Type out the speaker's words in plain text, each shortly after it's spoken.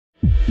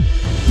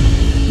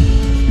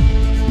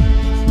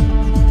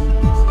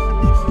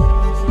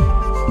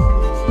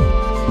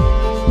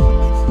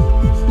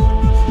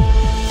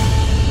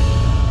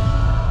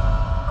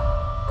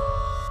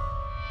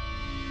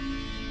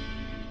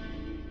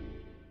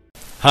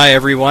Hi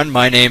everyone,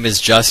 my name is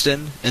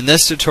Justin. In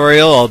this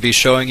tutorial I'll be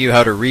showing you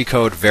how to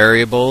recode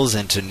variables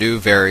into new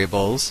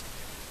variables.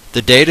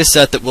 The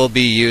dataset that we'll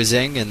be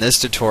using in this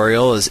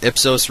tutorial is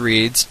Ipsos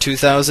Reid's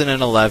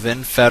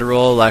 2011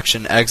 Federal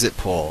Election Exit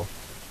Poll.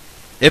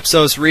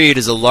 Ipsos Reid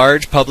is a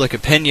large public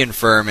opinion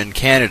firm in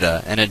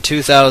Canada, and in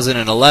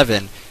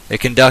 2011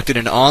 it conducted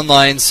an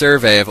online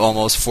survey of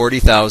almost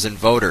 40,000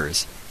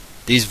 voters.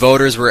 These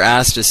voters were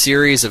asked a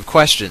series of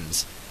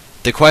questions.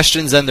 The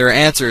questions and their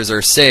answers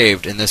are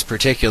saved in this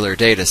particular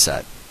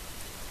dataset.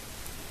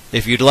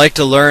 If you'd like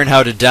to learn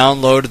how to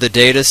download the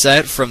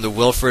dataset from the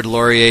Wilfrid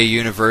Laurier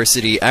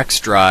University X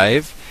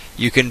Drive,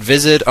 you can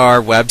visit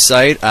our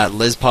website at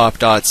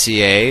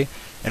lispop.ca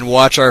and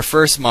watch our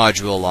first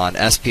module on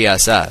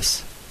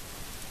SPSS.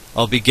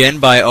 I'll begin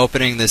by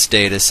opening this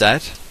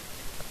dataset.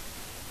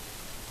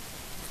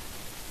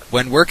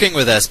 When working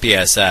with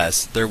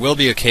SPSS, there will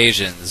be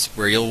occasions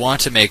where you'll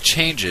want to make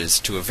changes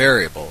to a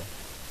variable.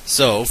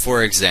 So,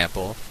 for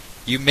example,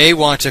 you may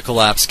want to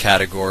collapse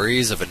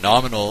categories of a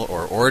nominal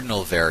or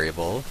ordinal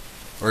variable,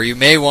 or you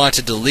may want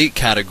to delete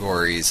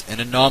categories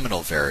in a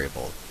nominal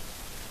variable.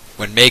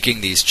 When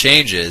making these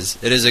changes,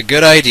 it is a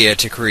good idea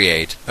to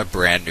create a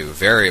brand new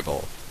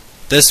variable.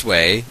 This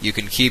way, you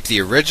can keep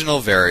the original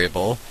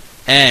variable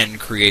and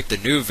create the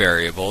new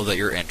variable that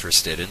you're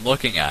interested in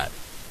looking at.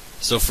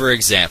 So, for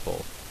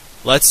example,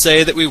 let's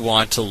say that we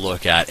want to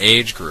look at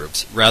age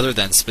groups rather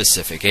than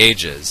specific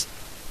ages.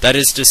 That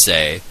is to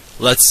say,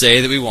 let's say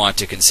that we want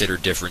to consider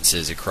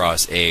differences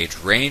across age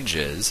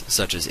ranges,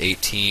 such as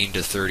 18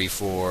 to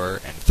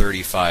 34 and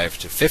 35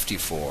 to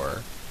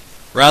 54,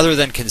 rather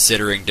than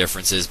considering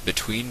differences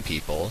between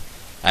people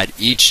at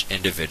each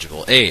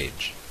individual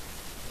age.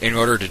 In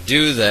order to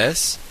do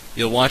this,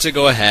 you'll want to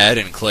go ahead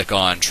and click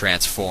on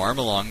Transform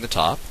along the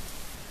top,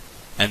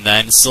 and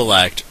then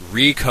select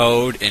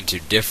Recode into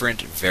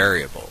different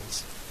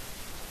variables.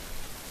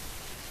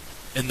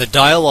 In the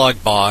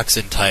dialog box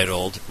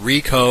entitled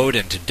Recode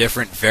into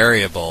different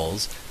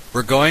variables,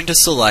 we're going to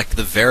select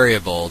the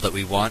variable that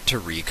we want to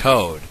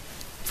recode.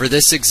 For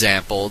this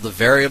example, the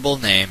variable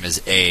name is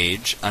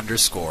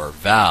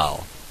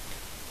age_val.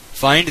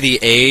 Find the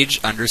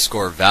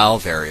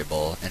age_val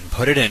variable and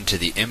put it into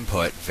the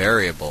input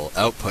variable,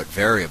 output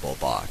variable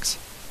box.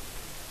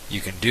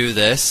 You can do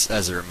this,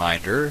 as a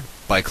reminder,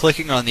 by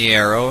clicking on the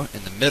arrow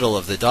in the middle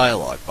of the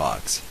dialog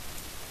box.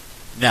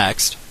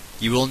 Next,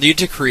 you will need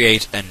to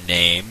create a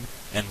name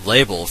and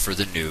label for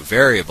the new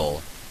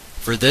variable.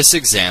 For this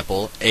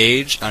example,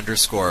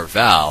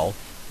 age_val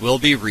will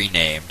be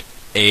renamed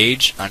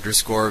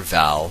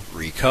age_val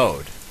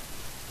recode.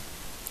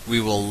 We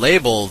will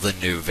label the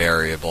new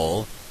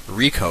variable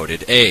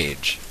recoded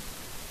age.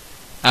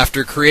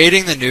 After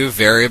creating the new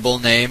variable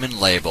name and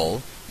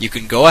label, you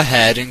can go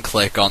ahead and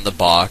click on the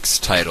box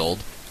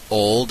titled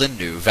Old and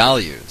New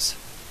Values.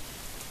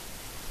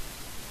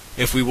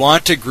 If we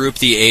want to group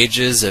the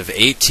ages of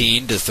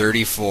 18 to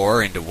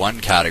 34 into one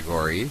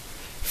category,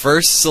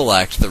 first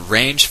select the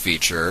Range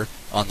feature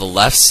on the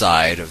left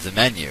side of the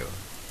menu.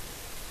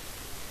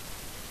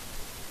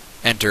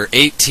 Enter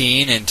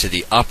 18 into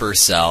the upper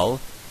cell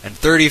and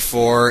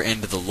 34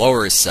 into the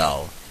lower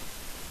cell.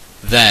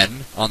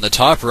 Then, on the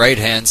top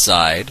right-hand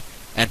side,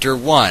 enter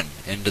 1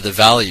 into the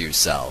Value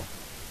cell.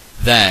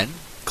 Then,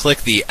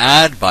 click the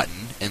Add button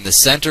in the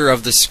center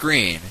of the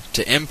screen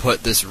to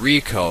input this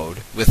recode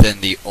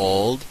within the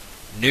Old,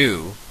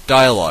 New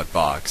dialog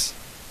box.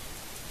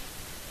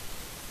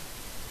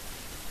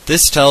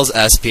 This tells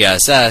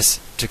SPSS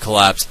to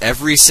collapse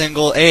every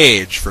single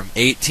age from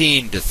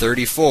 18 to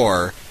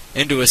 34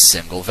 into a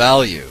single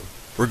value.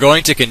 We're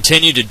going to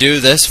continue to do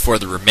this for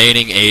the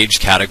remaining age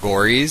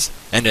categories,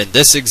 and in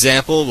this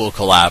example we'll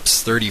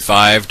collapse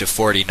 35 to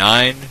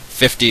 49,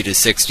 50 to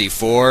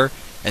 64,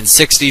 and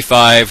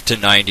 65 to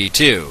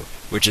 92,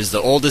 which is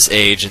the oldest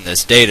age in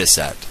this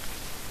dataset.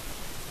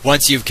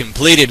 Once you've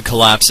completed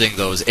collapsing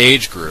those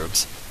age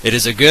groups, it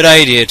is a good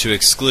idea to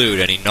exclude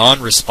any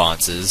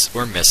non-responses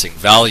or missing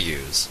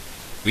values.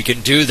 We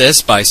can do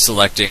this by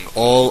selecting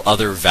All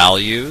Other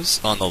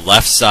Values on the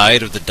left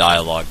side of the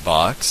dialog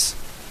box,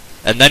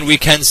 and then we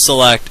can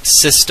select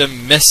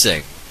System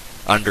Missing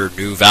under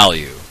New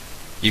Value.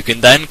 You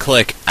can then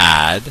click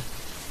Add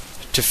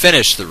to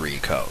finish the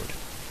recode.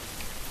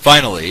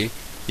 Finally,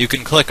 you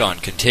can click on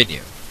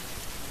Continue.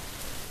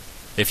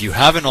 If you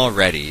haven't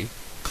already,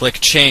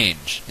 click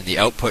Change in the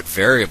Output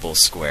Variable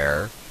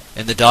square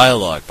in the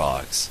dialog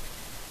box,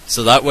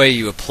 so that way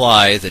you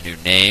apply the new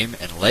name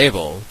and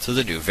label to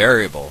the new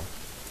variable.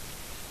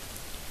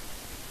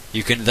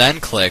 You can then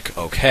click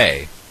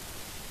OK.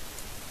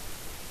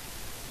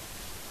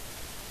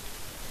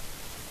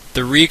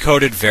 The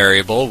recoded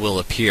variable will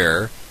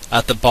appear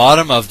at the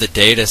bottom of the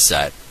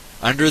dataset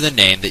under the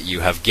name that you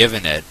have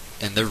given it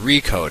in the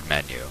Recode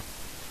menu.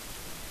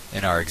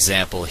 In our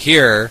example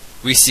here,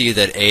 we see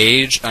that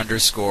age_val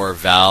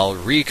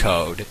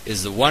recode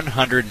is the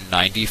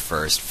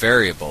 191st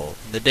variable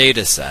in the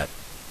dataset.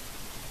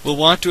 We'll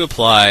want to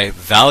apply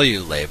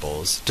value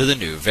labels to the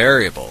new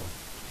variable.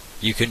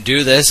 You can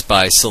do this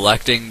by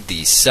selecting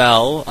the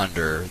cell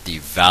under the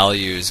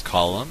Values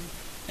column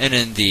and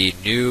in the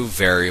New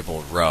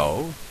Variable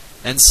row,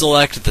 and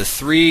select the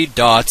 3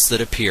 dots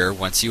that appear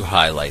once you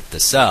highlight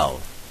the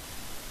cell.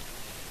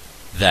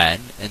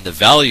 Then, in the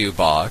Value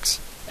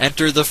box,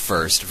 enter the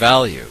first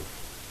value.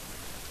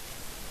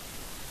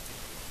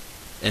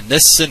 In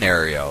this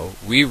scenario,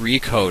 we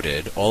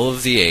recoded all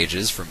of the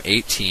ages from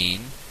 18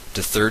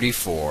 to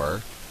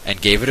 34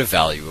 and gave it a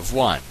value of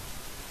 1.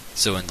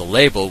 So in the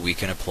label we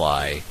can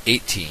apply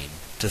 18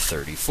 to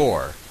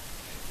 34.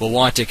 We'll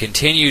want to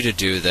continue to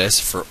do this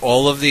for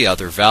all of the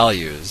other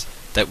values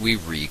that we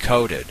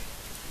recoded.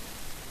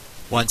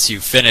 Once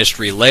you've finished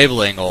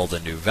relabeling all the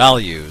new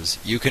values,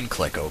 you can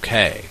click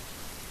OK.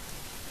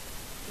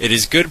 It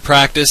is good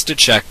practice to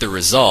check the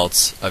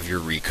results of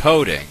your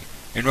recoding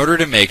in order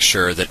to make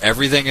sure that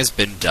everything has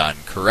been done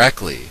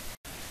correctly.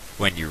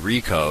 When you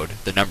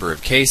recode, the number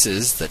of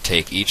cases that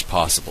take each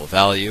possible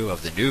value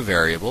of the new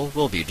variable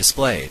will be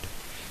displayed.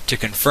 To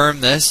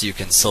confirm this, you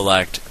can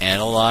select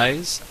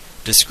Analyze,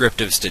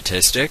 Descriptive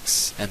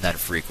Statistics, and then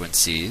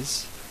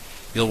Frequencies.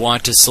 You'll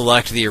want to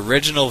select the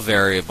original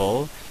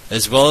variable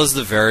as well as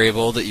the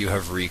variable that you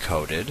have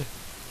recoded,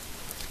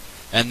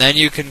 and then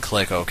you can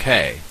click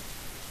OK.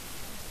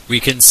 We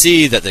can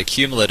see that the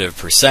cumulative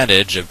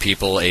percentage of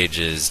people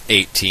ages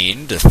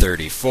 18 to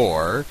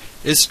 34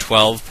 is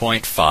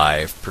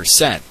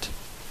 12.5%.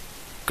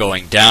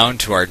 Going down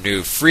to our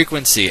new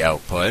frequency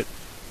output,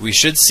 we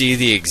should see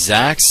the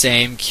exact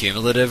same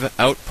cumulative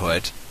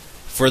output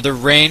for the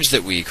range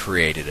that we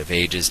created of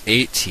ages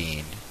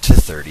 18 to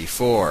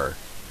 34.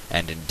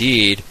 And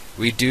indeed,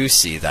 we do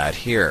see that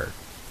here.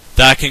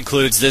 That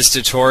concludes this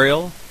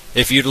tutorial.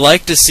 If you'd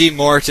like to see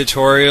more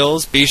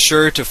tutorials, be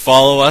sure to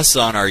follow us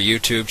on our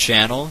YouTube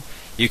channel.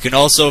 You can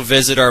also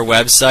visit our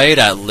website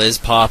at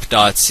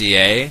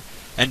lispop.ca,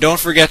 and don't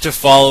forget to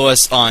follow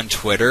us on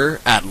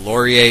Twitter at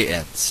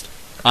LaurierInst.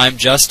 I'm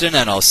Justin,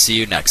 and I'll see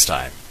you next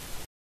time.